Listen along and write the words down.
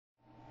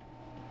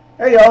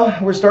Hey y'all,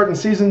 we're starting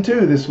season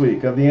 2 this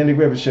week of the Andy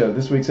Griffith Show.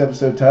 This week's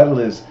episode title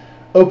is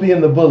Opie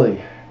and the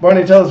Bully.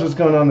 Barney, tell us what's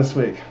going on this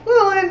week.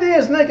 Well, Andy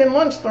is making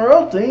lunch for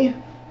Opie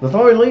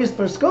before he leaves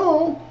for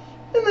school,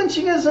 and then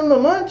she gives him the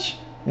lunch,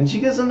 and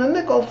she gives him a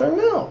nickel for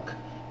milk.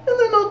 And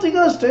then Opie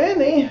goes to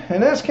Andy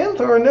and asks him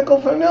for a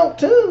nickel for milk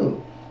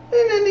too,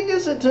 and Andy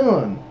gives it to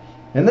him.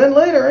 And then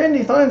later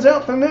Andy finds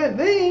out from Aunt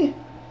Dee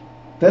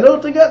that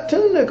Opie got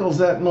 2 nickels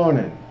that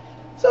morning.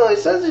 So he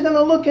says he's going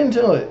to look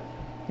into it.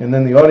 And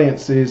then the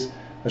audience sees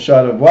a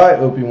shot of why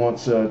Opie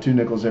wants 2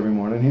 nickels every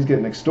morning. He's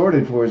getting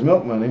extorted for his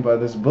milk money by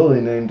this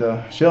bully named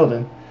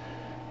Sheldon.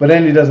 But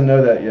Andy doesn't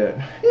know that yet.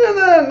 Yeah,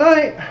 that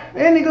night,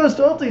 Andy goes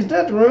to Opie's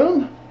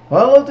bedroom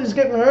while Opie's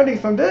getting ready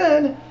for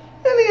bed,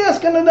 and he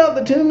asks him about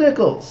the 2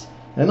 nickels.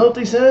 And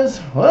Opie says,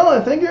 well,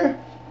 I figure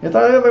if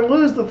I ever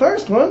lose the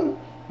first one,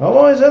 I'll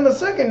always have the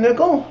second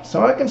nickel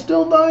so I can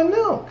still buy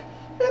milk.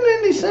 And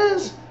Andy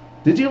says,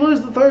 did you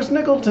lose the first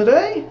nickel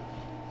today?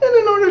 And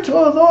in order to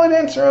avoid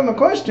answering the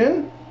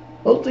question,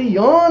 Opie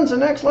yawns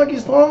and acts like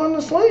he's falling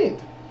asleep.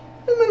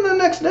 And then the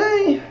next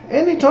day,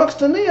 Andy talks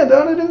to me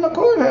about it in the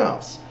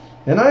courthouse.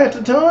 And I have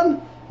to tell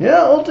him,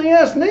 yeah, Opie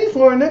asked me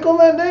for a nickel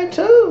that day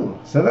too.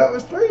 So that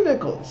was 3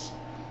 nickels.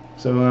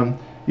 So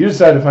you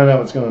decide to find out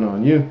what's going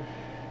on. You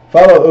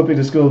follow Opie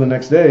to school the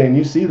next day and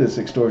you see this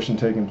extortion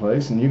taking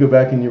place. And you go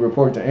back and you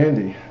report to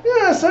Andy.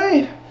 Yeah, I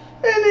say,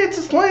 Andy, it's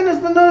as plain as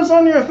the nose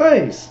on your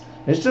face.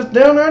 It's just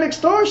downright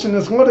extortion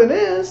is what it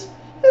is.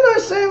 And I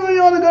say we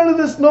ought to go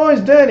to this boy's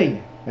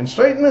daddy and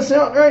straighten this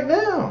out right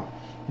now.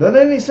 But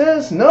then he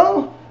says,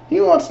 no,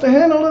 he wants to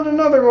handle it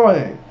another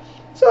way.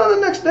 So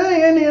the next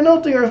day, Andy and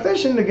Opie are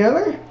fishing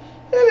together,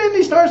 and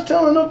Andy starts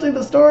telling Opie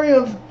the story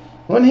of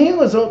when he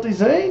was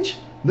Opie's age,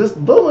 this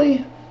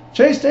bully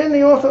chased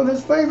Andy off of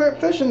his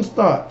favorite fishing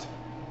spot.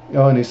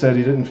 Oh, and he said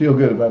he didn't feel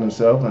good about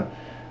himself,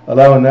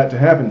 allowing that to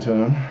happen to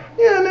him.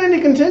 Yeah, and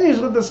Andy continues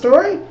with the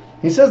story.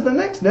 He says the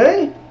next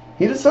day,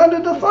 he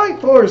decided to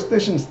fight for his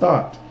fishing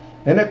spot.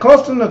 And it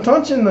cost him a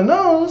punch in the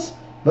nose,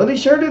 but he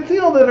sure did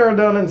feel better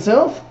about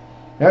himself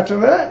after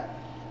that.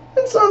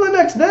 And so the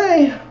next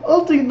day,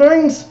 Opie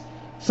brings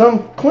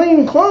some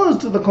clean clothes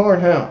to the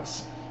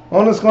courthouse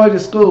on his way to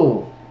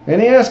school. And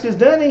he asks his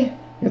daddy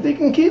if he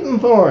can keep them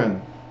for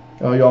him.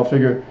 Oh, y'all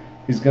figure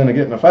he's going to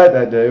get in a fight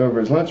that day over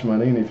his lunch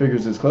money, and he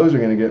figures his clothes are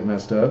going to get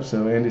messed up,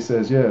 so Andy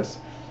says yes.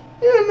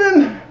 Yeah, and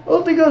then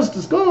Opie goes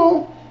to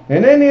school,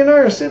 and Andy and I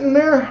are sitting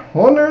there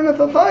wondering if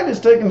the fight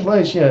is taking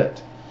place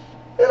yet.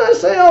 And I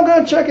say, I'll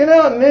go check it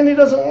out, and Andy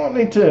doesn't want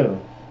me to.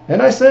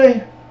 And I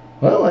say,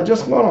 well, I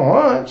just want to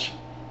watch.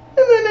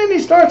 And then Andy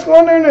starts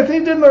wondering if he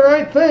did the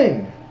right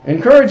thing,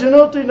 encouraging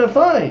Opie to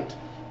fight.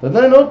 But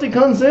then Opie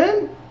comes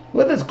in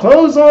with his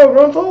clothes all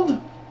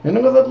rumpled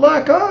and with a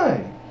black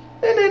eye.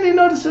 And Andy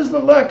notices the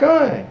black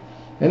eye.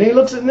 And he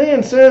looks at me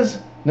and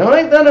says, now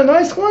ain't that a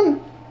nice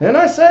one? And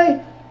I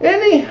say,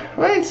 Andy,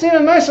 I ain't seen a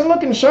nicer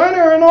looking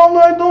shiner in all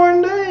my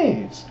darn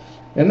days.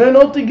 And then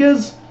Opie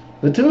gives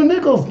the 2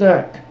 nickels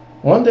back.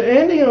 One to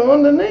Andy and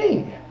one to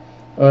me.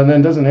 And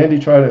then doesn't Andy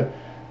try to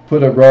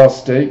put a raw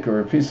steak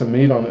or a piece of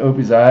meat on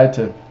Opie's eye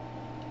to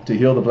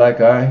heal the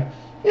black eye?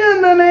 Yeah,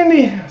 and then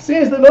Andy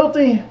sees that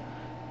Opie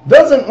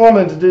doesn't want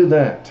him to do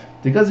that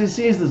because he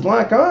sees his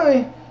black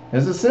eye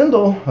as a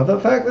symbol of the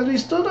fact that he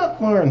stood up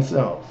for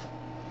himself.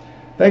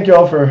 Thank you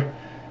all for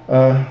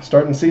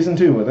starting season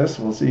 2 with us.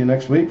 We'll see you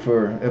next week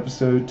for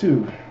episode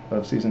 2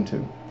 of season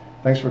 2.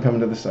 Thanks for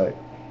coming to the site.